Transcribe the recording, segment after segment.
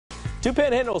Two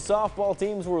Panhandle softball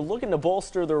teams were looking to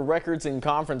bolster their records in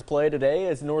conference play today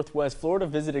as Northwest Florida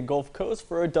visited Gulf Coast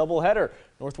for a doubleheader.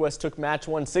 Northwest took match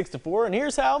 1 6-4, and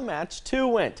here's how match 2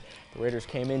 went. The Raiders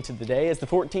came into the day as the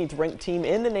 14th ranked team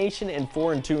in the nation and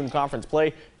 4-2 in conference play.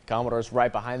 The Commodores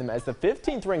right behind them as the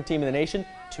 15th ranked team in the nation,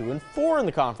 2-4 in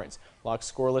the conference.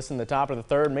 Locks scoreless in the top of the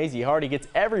third. Maisie Hardy gets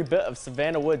every bit of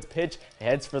Savannah Wood's pitch,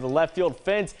 heads for the left field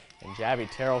fence, and Javi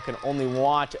Terrell can only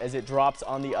watch as it drops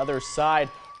on the other side.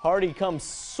 Hardy comes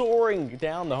soaring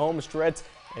down the home stretch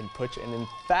and puts an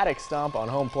emphatic stomp on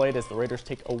home plate as the Raiders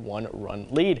take a 1-run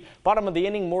lead. Bottom of the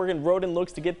inning, Morgan Roden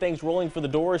looks to get things rolling for the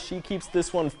Doors. She keeps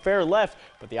this one fair left,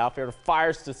 but the outfielder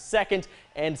fires to second,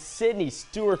 and Sydney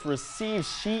Stewart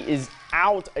receives. She is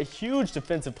out. A huge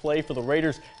defensive play for the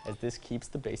Raiders as this keeps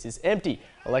the bases empty.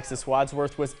 Alexis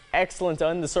Wadsworth was excellent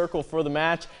on the circle for the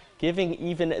match, giving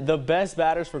even the best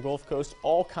batters for Gulf Coast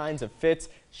all kinds of fits.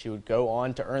 She would go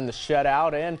on to earn the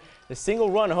shutout, and the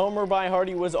single-run homer by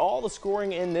Hardy was all the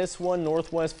scoring in this one.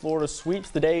 Northwest Florida sweeps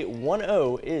the day.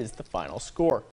 1-0 is the final score.